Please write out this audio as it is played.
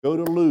Go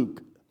to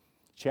Luke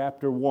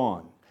chapter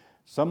 1.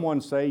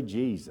 Someone say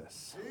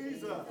Jesus.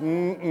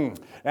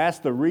 That's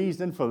the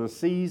reason for the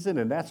season,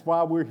 and that's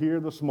why we're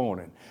here this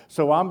morning.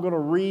 So I'm going to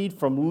read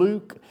from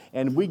Luke,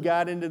 and we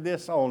got into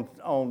this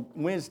on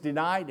Wednesday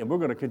night, and we're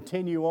going to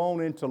continue on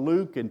into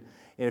Luke. And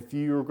if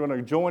you're going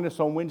to join us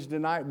on Wednesday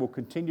night, we'll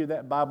continue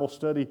that Bible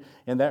study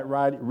and that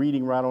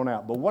reading right on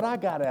out. But what I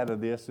got out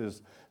of this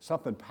is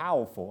something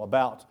powerful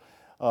about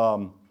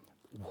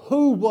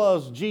who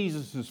was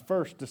Jesus'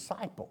 first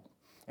disciple.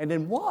 And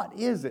then what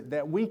is it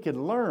that we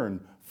can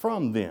learn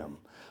from them?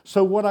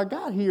 So what I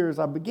got here is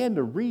I began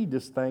to read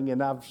this thing,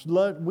 and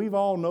we've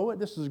all know it.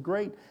 This is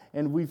great,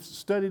 and we've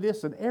studied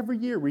this, and every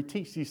year we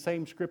teach these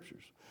same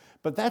scriptures.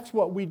 But that's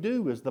what we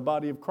do as the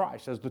body of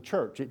Christ, as the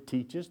church. It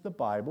teaches the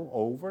Bible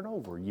over and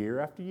over, year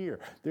after year.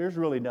 There's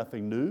really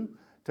nothing new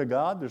to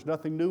God. There's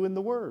nothing new in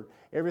the Word.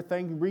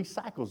 Everything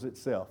recycles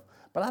itself.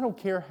 But I don't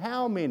care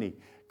how many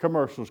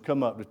commercials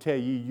come up to tell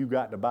you you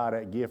got to buy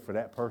that gift for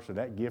that person,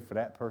 that gift for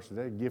that person,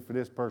 that gift for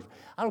this person.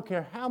 I don't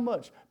care how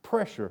much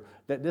pressure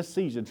that this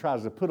season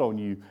tries to put on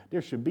you.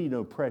 There should be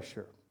no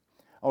pressure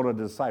on a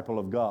disciple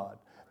of God.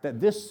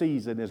 That this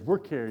season is we're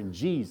carrying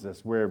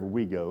Jesus wherever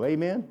we go.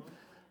 Amen?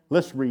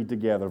 Let's read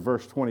together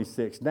verse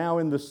 26. Now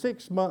in the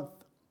 6th month,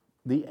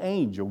 the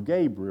angel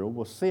Gabriel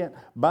was sent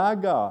by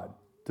God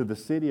to the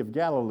city of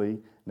Galilee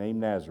named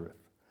Nazareth,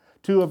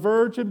 to a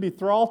virgin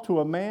betrothed to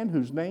a man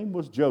whose name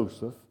was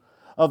Joseph,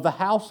 of the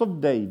house of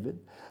David.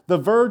 The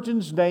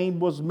virgin's name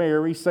was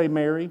Mary. Say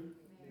Mary.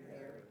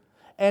 Mary.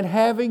 And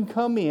having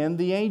come in,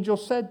 the angel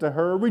said to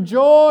her,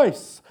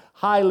 "Rejoice,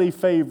 highly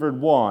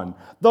favored one.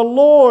 The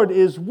Lord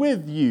is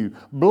with you.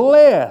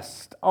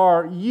 Blessed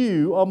are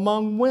you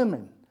among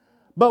women."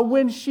 But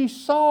when she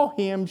saw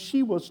him,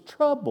 she was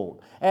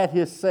troubled at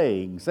his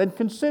sayings and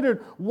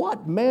considered,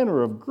 what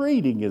manner of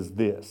greeting is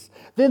this?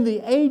 Then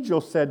the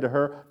angel said to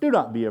her, "Do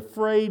not be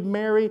afraid,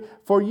 Mary,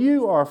 for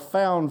you are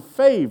found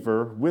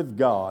favor with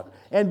God.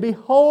 And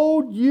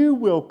behold, you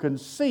will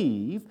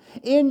conceive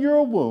in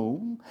your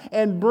womb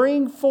and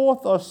bring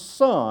forth a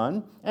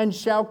son, and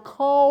shall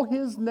call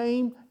his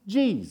name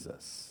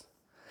Jesus.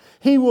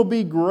 He will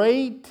be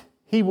great.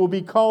 He will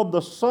be called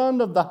the Son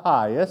of the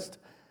Highest.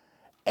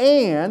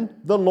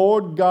 And the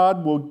Lord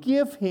God will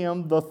give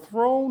him the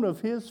throne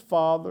of his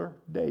father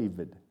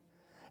David.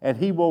 And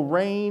he will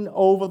reign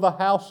over the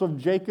house of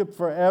Jacob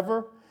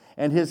forever,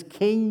 and his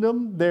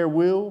kingdom there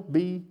will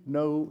be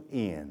no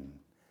end."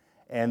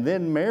 And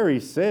then Mary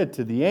said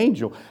to the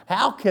angel,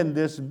 "How can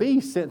this be,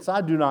 since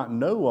I do not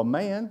know a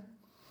man?"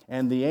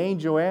 And the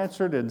angel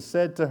answered and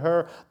said to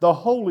her, "The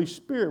Holy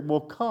Spirit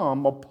will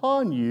come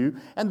upon you,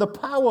 and the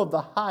power of the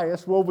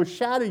highest will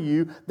overshadow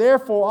you.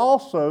 Therefore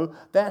also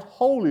that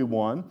Holy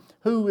One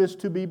who is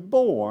to be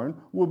born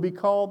will be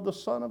called the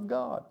Son of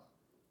God."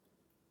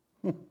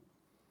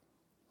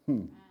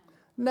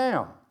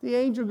 Now, the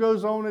angel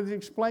goes on and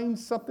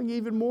explains something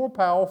even more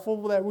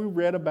powerful that we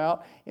read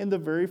about in the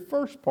very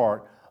first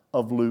part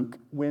of Luke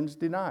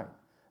Wednesday night.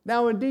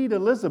 Now, indeed,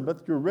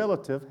 Elizabeth, your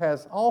relative,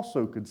 has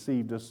also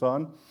conceived a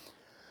son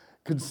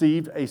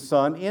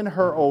in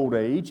her old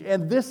age,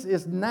 and this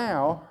is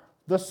now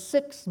the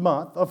 6th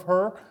month of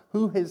her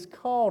who has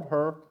called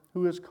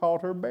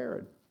her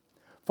barren.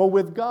 For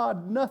with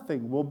God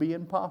nothing will be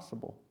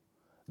impossible.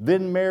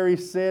 Then Mary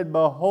said,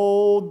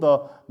 "Behold,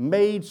 the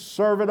maid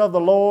servant of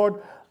the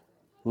Lord,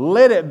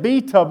 let it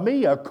be to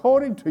me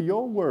according to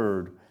your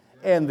word."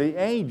 And the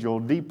angel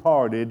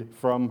departed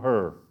from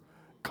her.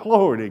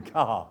 Glory to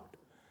God.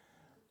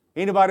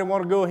 Anybody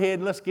want to go ahead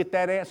and let's get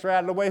that answer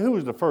out of the way? Who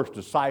was the first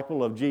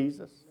disciple of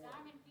Jesus?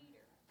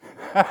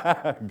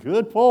 Simon Peter.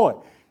 Good point.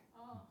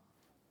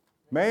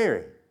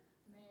 Mary.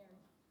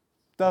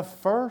 The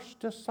first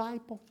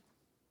disciple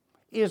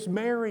is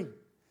Mary.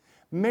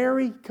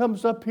 Mary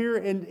comes up here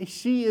and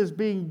she is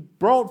being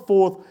brought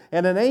forth,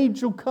 and an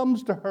angel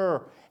comes to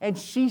her and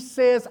she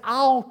says,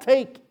 "I'll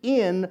take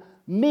in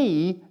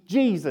me,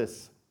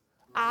 Jesus.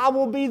 I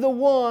will be the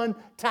one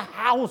to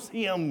house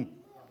him."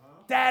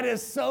 That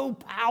is so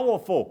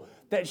powerful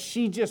that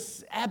she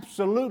just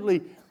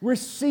absolutely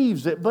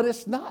receives it. But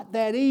it's not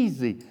that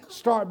easy.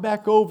 Start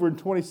back over in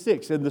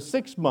 26. In the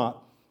 6th month,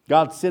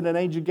 God sent an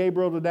angel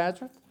Gabriel to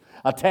Nazareth,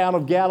 a town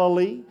of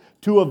Galilee,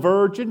 to a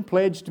virgin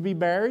pledged to be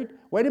married.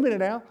 Wait a minute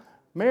now.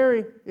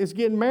 Mary is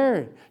getting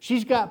married.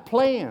 She's got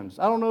plans.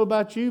 I don't know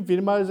about you. If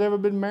anybody's ever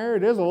been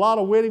married, there's a lot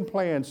of wedding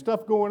plans,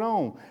 stuff going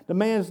on. The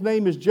man's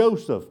name is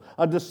Joseph,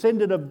 a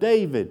descendant of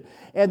David.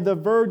 And the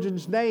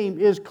virgin's name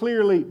is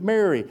clearly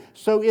Mary.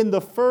 So in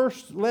the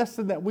first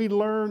lesson that we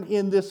learn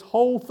in this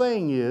whole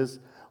thing is,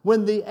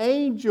 when the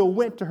angel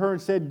went to her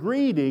and said,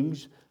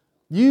 "Greetings,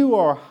 you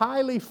are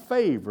highly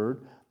favored,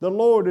 the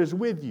Lord is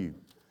with you."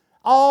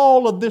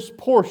 All of this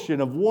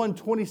portion of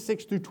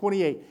 1:26 through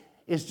 28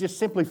 is just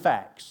simply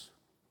facts.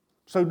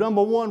 So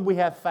number one, we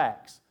have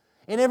facts.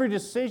 In every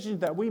decision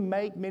that we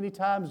make, many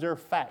times there are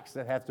facts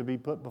that have to be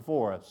put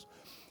before us.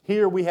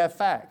 Here we have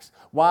facts.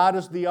 Why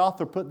does the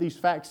author put these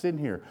facts in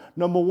here?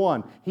 Number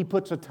one, he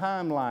puts a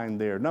timeline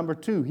there. Number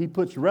two, he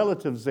puts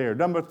relatives there.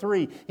 Number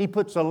three, he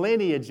puts a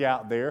lineage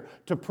out there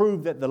to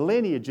prove that the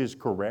lineage is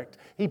correct.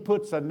 He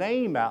puts a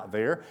name out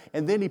there,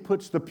 and then he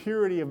puts the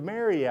purity of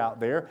Mary out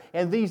there,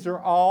 and these are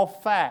all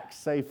facts.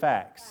 Say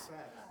facts.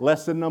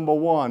 Lesson number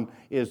one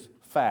is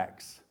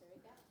facts.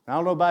 I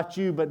don't know about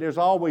you, but there's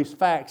always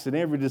facts in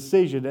every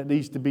decision that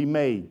needs to be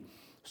made.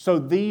 So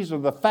these are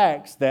the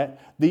facts that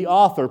the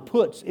author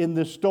puts in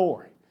this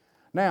story.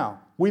 Now,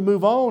 we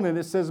move on and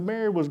it says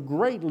Mary was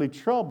greatly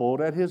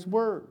troubled at his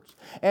words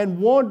and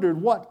wondered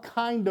what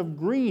kind of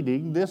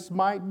greeting this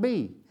might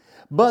be.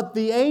 But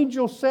the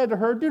angel said to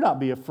her, "Do not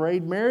be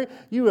afraid, Mary.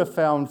 You have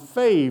found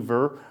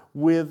favor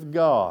with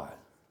God."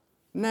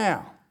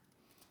 Now,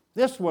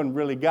 this one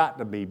really got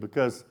to me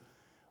because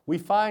we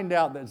find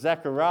out that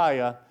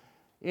Zechariah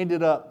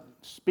ended up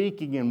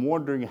speaking and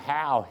wondering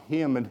how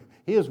him and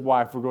his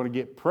wife were going to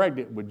get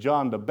pregnant with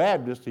John the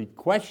Baptist. He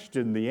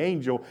questioned the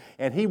angel,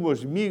 and he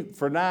was mute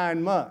for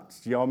 9 months.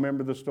 Do y'all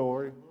remember the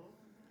story?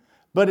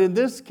 But in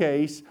this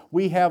case,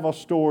 we have a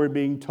story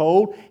being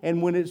told,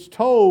 and when it's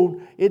told,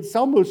 it's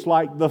almost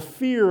like the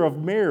fear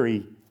of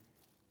Mary.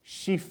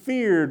 She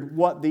feared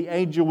what the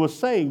angel was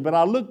saying. But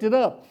I looked it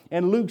up,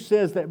 and Luke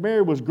says that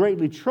Mary was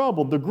greatly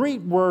troubled. The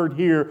Greek word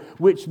here,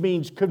 which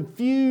means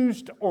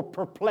confused or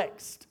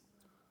perplexed.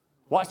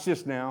 Watch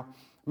this now.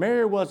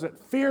 Mary wasn't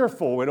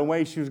fearful in a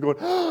way she was going,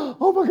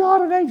 "Oh my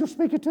God, an angel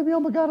speaking to me.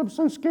 Oh my God, I'm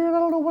so scared. I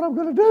don't know what I'm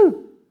going to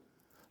do."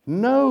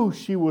 No,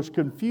 she was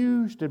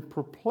confused and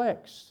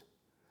perplexed.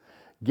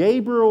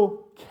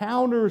 Gabriel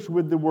counters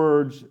with the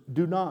words,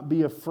 "Do not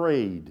be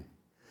afraid,"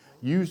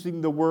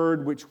 using the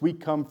word which we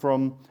come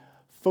from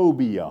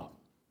phobia,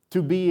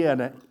 to be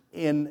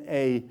in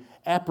a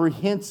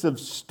apprehensive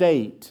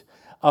state,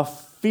 a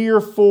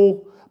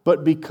fearful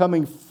but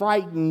becoming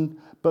frightened,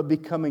 but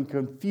becoming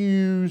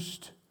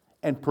confused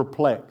and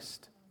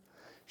perplexed.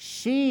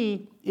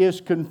 She is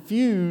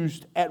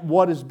confused at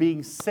what is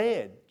being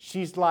said.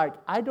 She's like,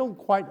 "I don't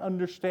quite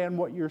understand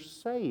what you're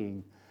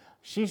saying."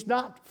 She's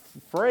not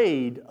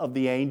afraid of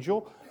the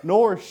angel,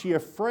 nor is she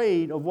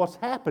afraid of what's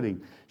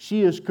happening.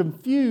 She is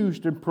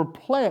confused and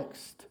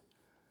perplexed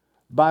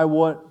by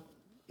what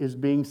is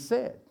being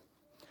said.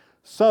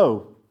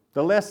 So,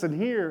 the lesson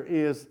here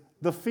is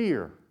the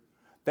fear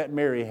that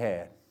Mary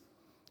had.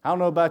 I don't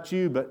know about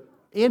you, but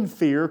in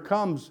fear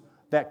comes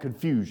that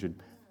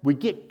confusion. We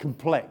get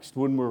complexed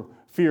when we're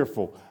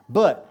fearful.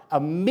 But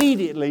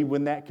immediately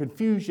when that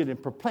confusion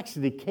and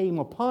perplexity came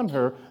upon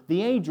her,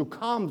 the angel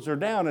calms her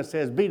down and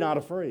says, "Be not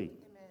afraid."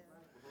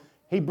 Amen.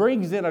 He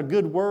brings in a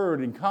good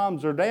word and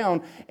calms her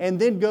down and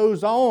then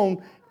goes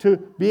on to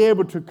be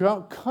able to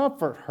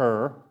comfort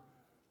her.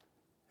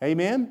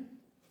 Amen?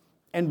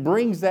 And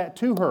brings that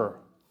to her.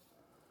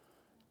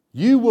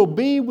 "You will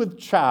be with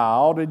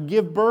child and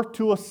give birth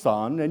to a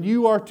son, and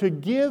you are to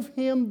give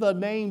him the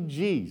name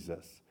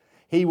Jesus.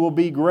 He will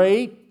be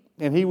great,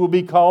 and he will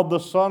be called the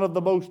Son of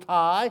the Most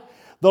High.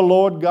 The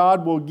Lord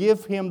God will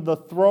give him the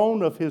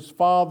throne of his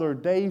father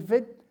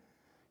David."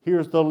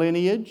 Here's the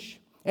lineage.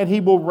 "And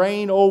he will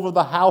reign over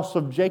the house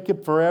of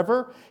Jacob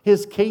forever.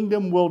 His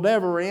kingdom will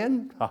never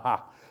end."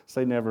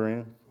 Say never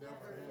end. Never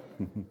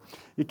end.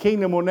 Your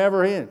kingdom will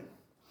never end.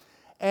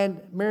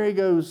 And Mary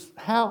goes,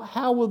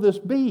 How will this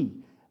be?"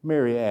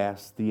 Mary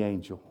asked the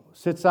angel,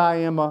 "Since I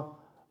am a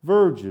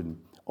virgin."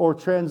 Or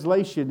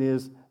translation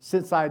is,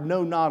 "Since I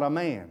know not a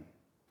man."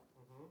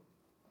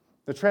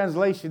 The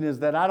translation is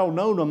that I don't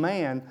know no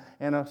man,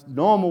 and a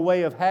normal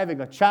way of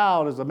having a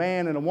child is a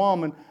man and a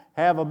woman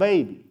have a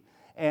baby.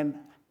 And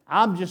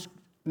I'm just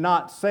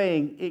not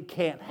saying it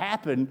can't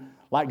happen.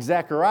 Like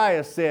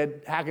Zechariah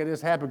said, "How can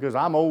this happen? Because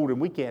I'm old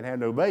and we can't have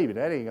no baby."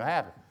 That ain't going to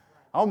happen.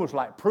 Almost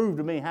like prove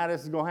to me how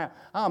this is going to happen.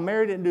 Oh,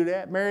 Mary didn't do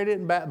that. Mary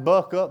didn't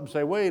buck up and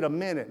say, "Wait a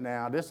minute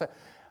now."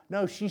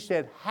 No, she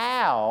said,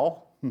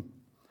 "How?"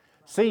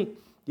 See,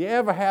 you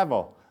ever have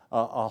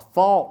a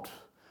thought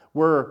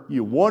where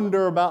you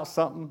wonder about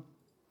something?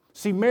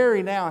 See,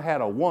 Mary now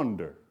had a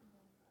wonder.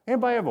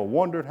 Anybody ever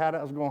wondered how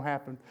that was going to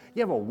happen?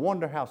 You ever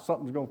wonder how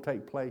something's going to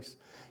take place?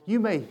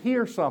 You may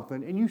hear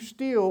something and you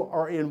still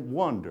are in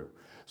wonder.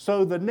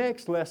 So the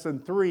next lesson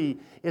 3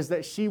 is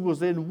that she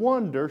was in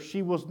wonder.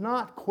 She was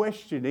not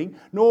questioning,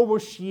 nor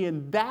was she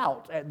in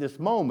doubt at this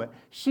moment.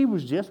 She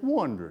was just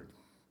wondering.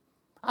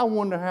 I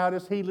wonder how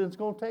this healing is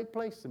going to take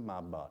place in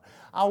my body.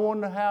 I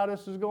wonder how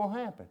this is going to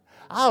happen.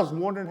 I was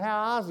wondering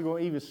how I was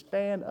going to even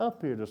stand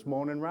up here this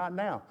morning right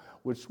now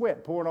with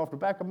sweat pouring off the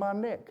back of my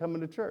neck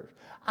coming to church.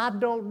 I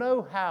don't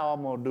know how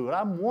I'm going to do it.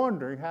 I'm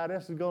wondering how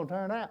this is going to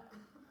turn out.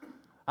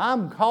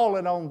 I'm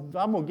going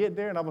to get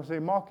there and I'm going to say,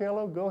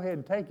 "Markello, go ahead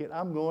and take it.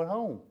 I'm going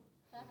home."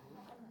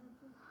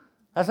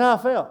 That's how I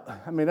felt.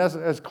 I mean, that's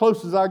as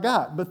close as I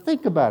got. But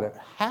think about it.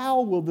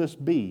 How will this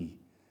be?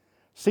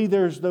 See,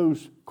 there's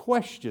those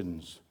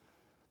questions.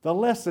 The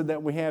lesson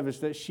that we have is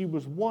that she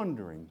was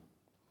wondering.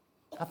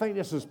 I think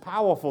this is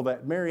powerful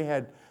that Mary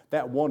had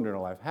that wonder in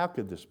her life. How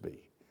could this be?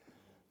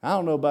 I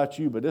don't know about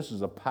you, but this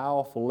is a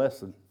powerful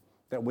lesson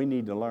that we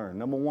need to learn.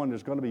 Number one,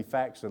 there's going to be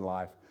facts in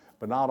life,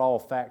 but not all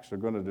facts are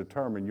going to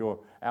determine your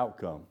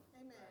outcome.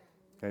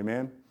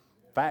 Amen?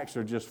 Facts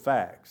are just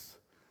facts.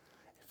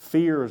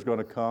 Fear is going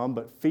to come,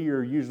 but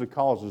fear usually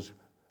causes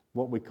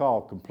what we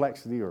call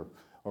complexity or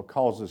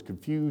causes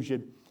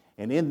confusion.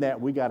 And in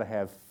that, we got to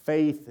have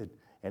faith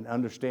and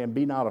understand.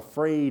 Be not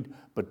afraid,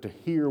 but to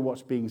hear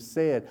what's being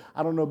said.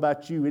 I don't know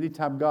about you.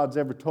 Anytime God's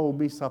ever told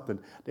me something,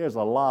 there's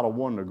a lot of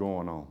wonder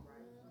going on.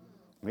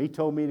 When He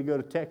told me to go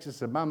to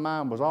Texas, and my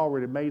mind was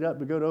already made up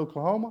to go to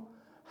Oklahoma.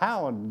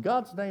 How in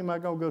God's name am I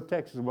going to go to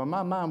Texas when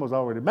my mind was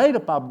already made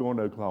up I'm going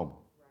to Oklahoma?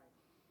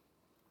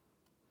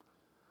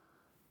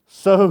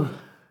 So,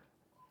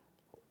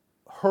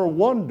 her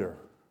wonder,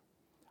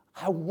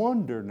 I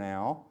wonder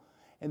now,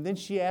 and then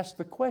she asked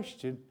the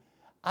question,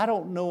 I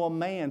don't know a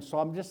man, so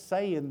I'm just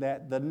saying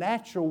that the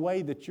natural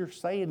way that you're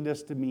saying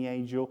this to me,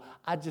 Angel,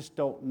 I just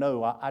don't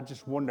know. I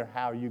just wonder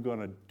how you're going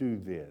to do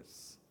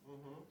this.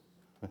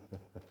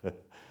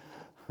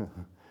 Mm-hmm.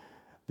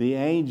 The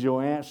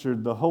angel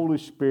answered, the Holy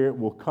Spirit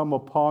will come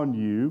upon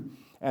you,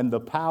 and the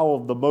power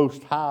of the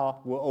Most High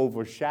will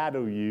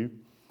overshadow you.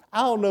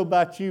 I don't know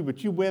about you,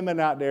 but you women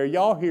out there,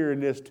 y'all hearing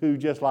this too,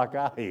 just like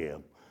I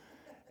am.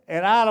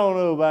 And I don't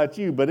know about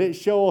you, but it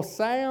sure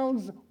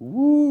sounds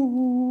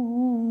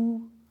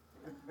woo.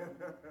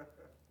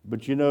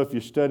 But you know, if you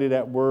study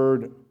that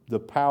word, the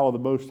power of the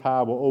Most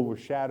High will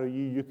overshadow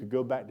you. You could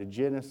go back to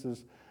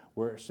Genesis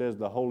where it says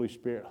the Holy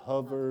Spirit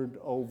hovered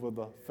over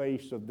the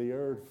face of the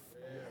earth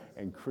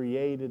and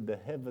created the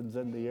heavens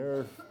and the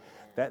earth.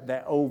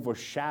 That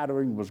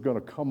overshadowing was going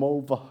to come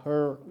over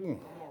her.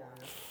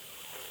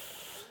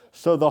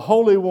 So the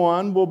Holy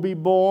One will be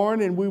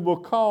born, and we will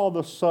call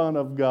the Son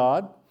of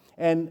God.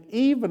 And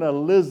even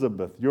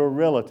Elizabeth, your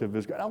relative,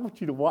 is. I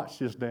want you to watch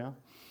this now.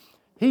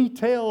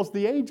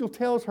 The angel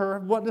tells her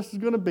what this is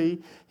going to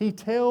be. He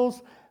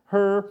tells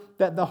her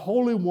that the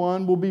Holy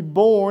One will be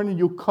born, and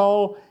you'll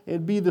call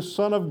it be the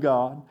Son of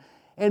God.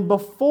 And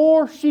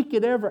before she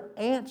could ever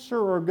answer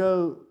or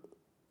go,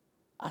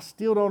 I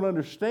still don't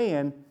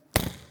understand,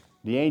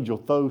 the angel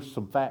throws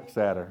some facts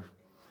at her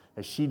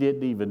that she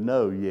didn't even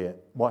know yet.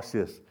 Watch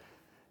this.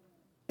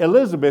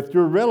 Elizabeth,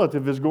 your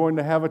relative, is going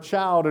to have a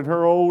child in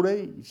her old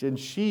age, and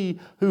she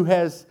who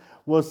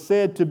was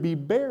said to be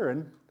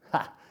barren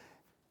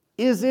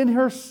is in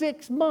her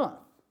 6th month.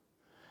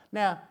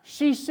 Now,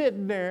 she's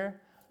sitting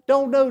there,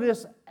 don't know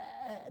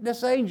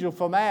this angel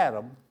from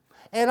Adam,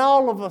 and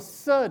all of a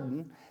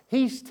sudden,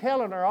 he's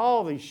telling her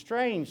all these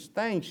strange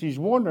things. She's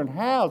wondering,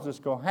 how's this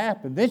going to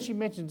happen? Then she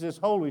mentions this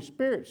Holy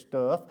Spirit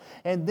stuff,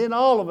 and then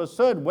all of a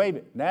sudden, wait a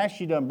minute, now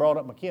she done brought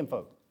up my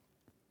kinfolk.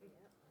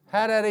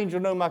 How did that angel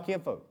know my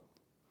kinfolk?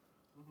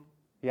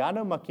 Yeah, I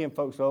know my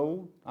kinfolk's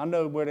old. I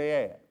know where they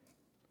at.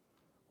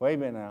 Wait a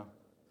minute now.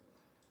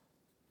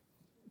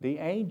 The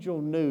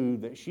angel knew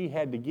that she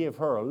had to give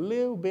her a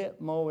little bit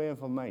more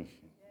information.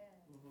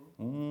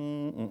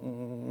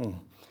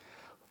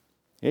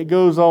 It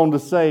goes on to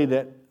say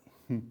that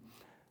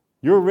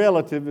your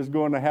relative is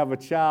going to have a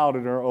child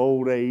in her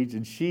old age,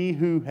 and she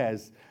who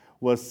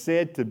was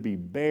said to be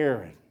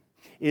barren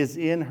is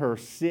in her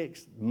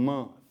 6th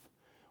month.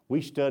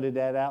 We studied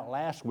that out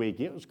last week.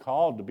 It was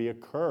called to be a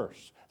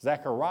curse.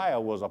 Zechariah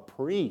was a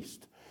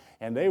priest,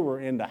 and they were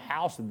in the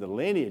house of the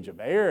lineage of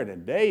Aaron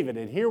and David,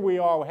 and here we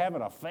are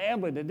having a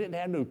family that didn't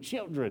have no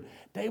children.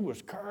 They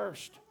was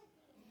cursed.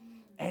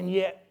 And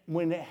yet,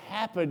 when it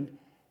happened,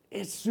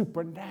 it's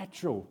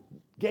supernatural.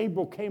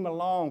 Gabriel came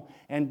along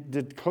and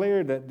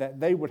declared that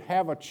they would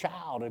have a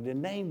child, and the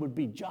name would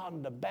be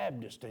John the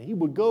Baptist, and he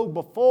would go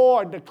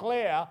before and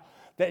declare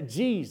that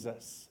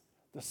Jesus,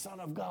 the Son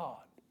of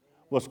God,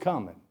 was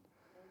coming.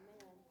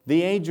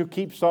 The angel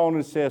keeps on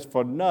and says,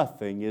 for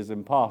nothing is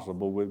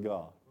impossible with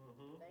God.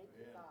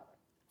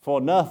 For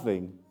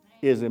nothing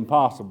is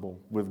impossible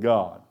with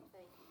God.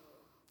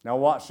 Now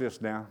watch this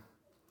now.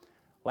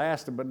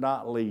 Last but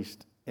not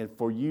least, and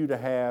for you to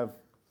have,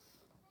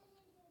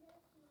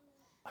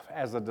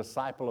 as a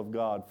disciple of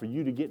God, for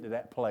you to get to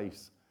that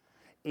place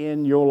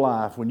in your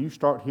life, when you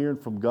start hearing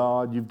from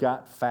God, you've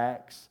got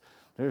facts,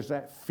 there's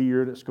that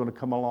fear that's going to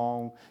come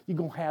along. You're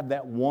going to have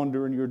that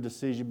wonder in your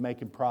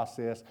decision-making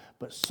process.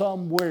 But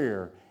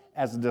somewhere,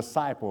 as a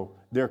disciple,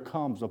 there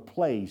comes a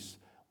place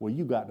where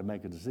you got to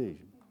make a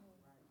decision.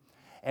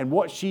 And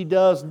what she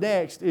does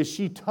next is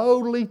she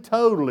totally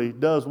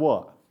does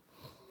what?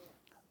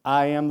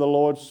 I am the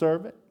Lord's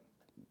servant.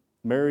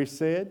 Mary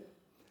said,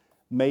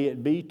 may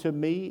it be to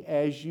me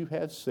as you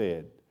have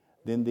said.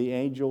 Then the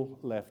angel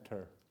left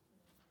her.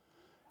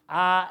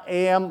 I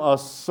am a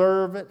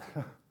servant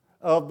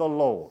of the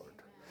Lord.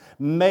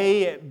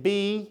 May it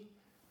be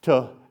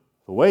to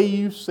the way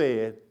you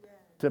said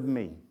to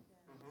me.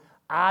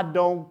 I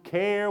don't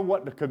care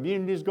what the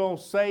community is going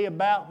to say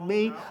about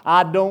me.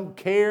 I don't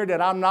care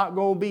that I'm not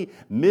going to be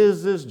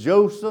Mrs.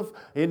 Joseph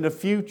in the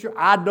future.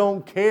 I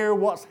don't care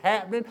what's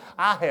happening.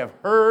 I have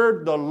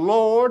heard the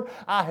Lord.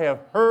 I have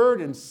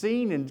heard and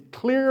seen in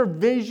clear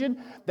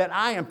vision that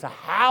I am to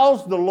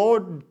house the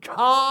Lord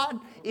God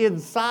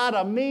inside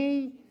of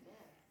me.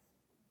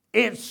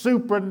 It's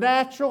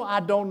supernatural. I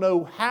don't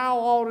know how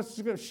all this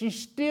is going to. She's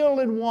still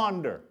in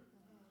wonder.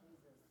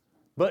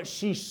 But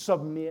she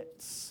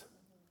submits.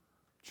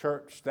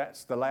 Church,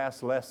 that's the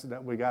last lesson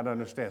that we got to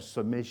understand.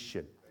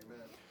 Submission. Amen.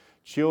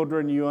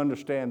 Children, you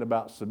understand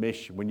about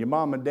submission. When your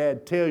mom and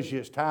dad tells you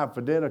it's time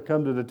for dinner,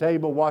 come to the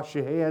table, wash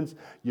your hands,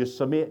 you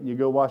submit and you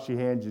go wash your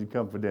hands and you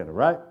come for dinner,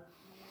 right?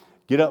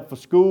 Get up for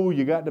school,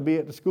 you got to be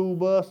at the school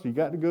bus, you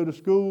got to go to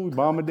school.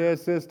 Mom and dad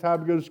says it's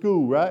time to go to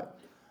school, right?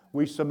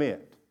 We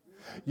submit.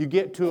 You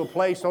get to a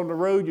place on the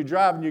road, you're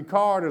driving your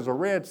car, and there's a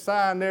red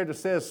sign there that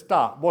says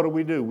stop. What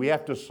do? We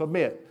have to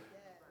submit.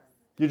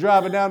 You're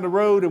driving down the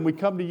road and we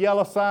come to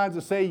yellow signs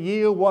that say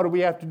yield. What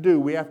do?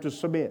 We have to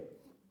submit.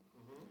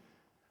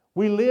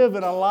 We live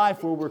in a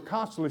life where we're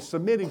constantly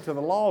submitting to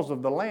the laws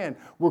of the land.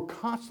 We're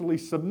constantly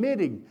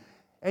submitting.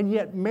 And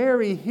yet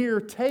Mary here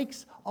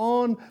takes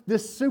on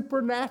this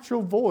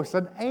supernatural voice.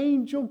 An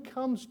angel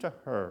comes to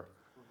her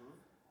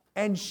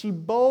and she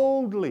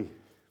boldly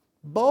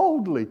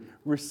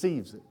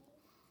receives it.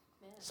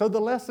 So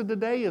the lesson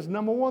today is,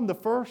 number one, the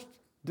first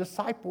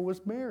disciple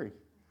was Mary.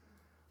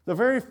 The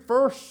very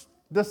first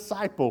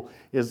disciple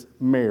is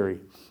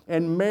Mary.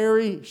 And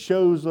Mary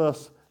shows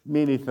us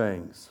many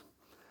things.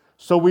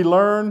 So we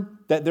learn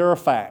that there are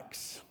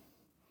facts.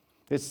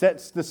 It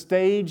sets the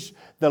stage,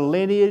 the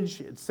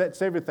lineage, it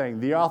sets everything.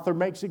 The author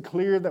makes it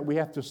clear that we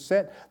have to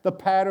set the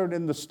pattern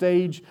and the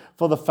stage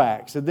for the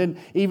facts. And then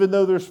even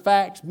though there's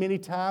facts, many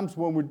times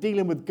when we're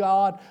dealing with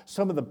God,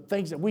 some of the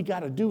things that we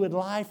got to do in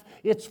life,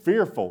 it's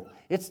fearful.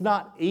 It's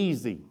not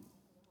easy.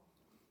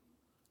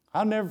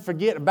 I'll never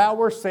forget about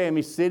where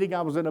Sammy's sitting.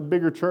 I was in a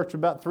bigger church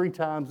about 3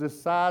 times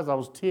this size. I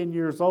was 10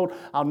 years old.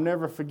 I'll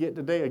never forget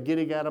the day of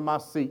getting out of my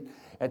seat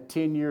at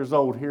 10 years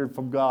old, hearing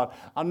from God.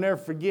 I'll never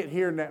forget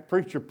hearing that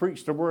preacher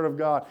preach the Word of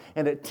God.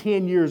 And at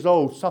 10 years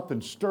old, something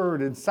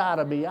stirred inside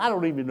of me. I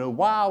don't even know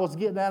why I was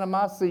getting out of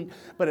my seat.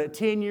 But at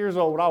 10 years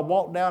old, I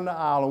walked down the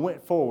aisle and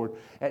went forward.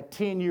 At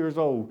 10 years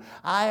old,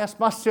 I asked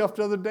myself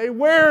the other day,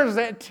 where is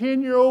that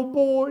 10-year-old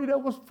boy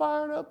that was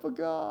fired up for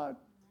God?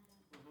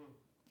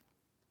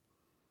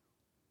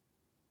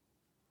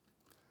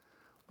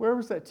 Where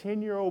was that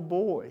 10-year-old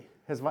boy?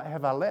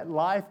 Have I let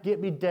life get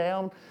me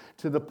down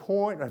to the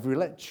point? Have we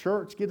let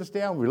church get us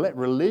down? Have we let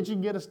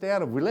religion get us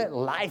down? Have we let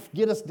life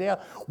get us down?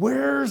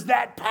 Where's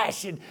that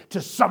passion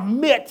to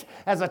submit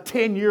as a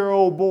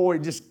 10-year-old boy?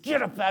 Just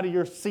get up out of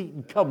your seat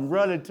and come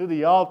running to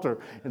the altar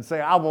and say,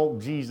 I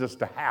want Jesus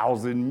to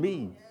house in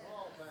me.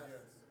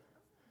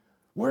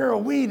 Where are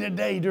we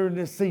today during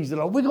this season?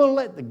 Are we going to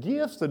let the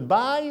gifts and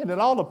buy-in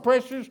and all the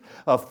pressures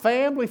of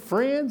family,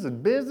 friends,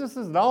 and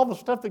businesses and all the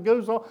stuff that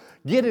goes on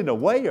get in the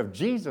way of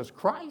Jesus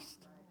Christ?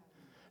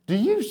 Do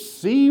you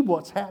see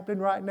what's happening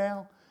right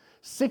now?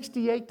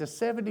 68 to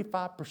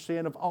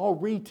 75% of all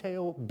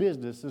retail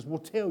businesses will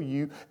tell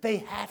you they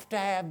have to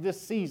have this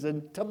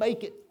season to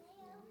make it.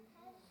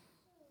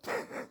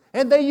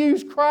 And they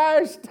use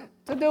Christ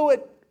to do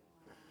it.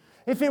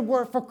 If it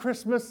weren't for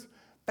Christmas,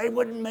 they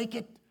wouldn't make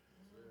it.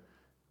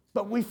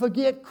 But we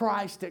forget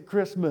Christ at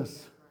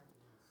Christmas.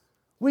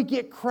 We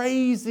get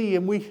crazy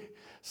and we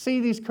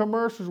see these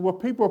commercials where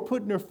people are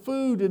putting their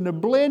food in the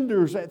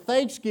blenders at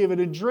Thanksgiving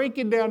and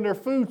drinking down their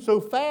food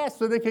so fast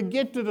so they can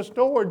get to the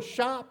store and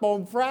shop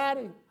on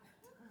Friday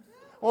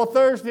or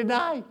Thursday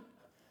night.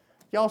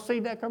 Y'all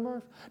seen that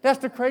commercial? That's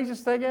the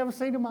craziest thing I've ever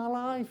seen in my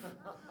life.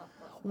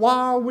 Why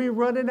are we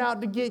running out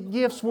to get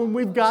gifts when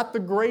we've got the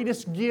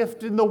greatest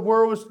gift in the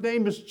world? His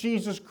name is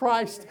Jesus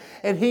Christ.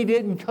 And He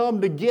didn't come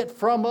to get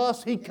from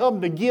us. He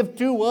come to give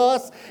to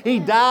us. He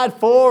died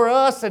for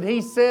us. And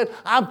He said,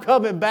 I'm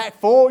coming back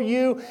for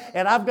you.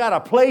 And I've got a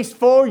place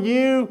for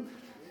you.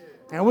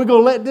 And we're going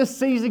to let this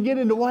season get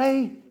in the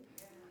way?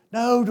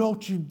 No,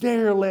 don't you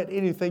dare let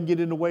anything get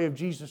in the way of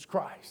Jesus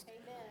Christ.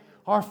 Amen.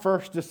 Our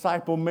first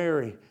disciple,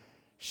 Mary,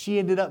 she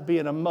ended up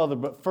being a mother,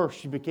 but first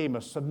she became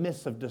a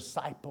submissive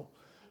disciple.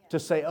 To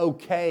say,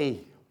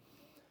 okay,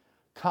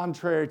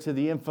 contrary to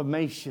the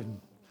information,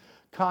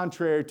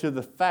 contrary to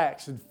the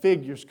facts and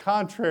figures,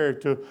 contrary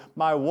to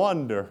my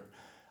wonder,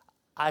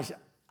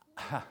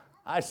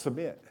 I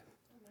submit.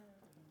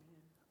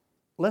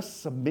 Let's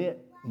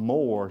submit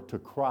more to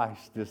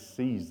Christ this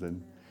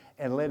season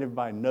and let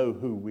everybody know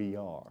who we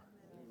are.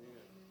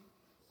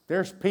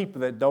 There's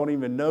people that don't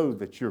even know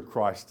that you're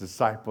Christ's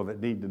disciple that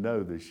need to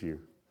know this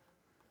year.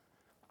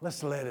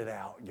 Let's let it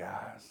out,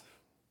 guys.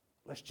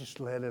 Let's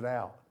just let it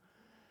out.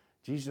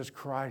 Jesus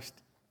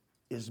Christ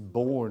is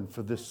born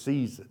for this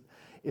season.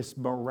 It's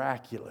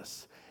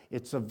miraculous.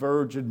 It's a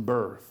virgin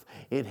birth.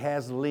 It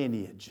has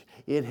lineage.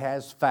 It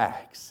has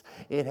facts.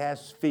 It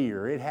has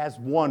fear. It has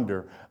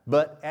wonder.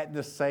 But at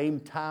the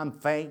same time,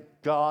 thank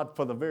God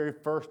for the very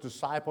first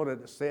disciple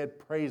that said,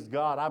 praise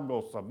God, I'm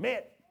going to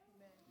submit.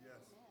 Yes.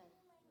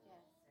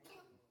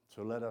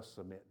 So let us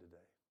submit.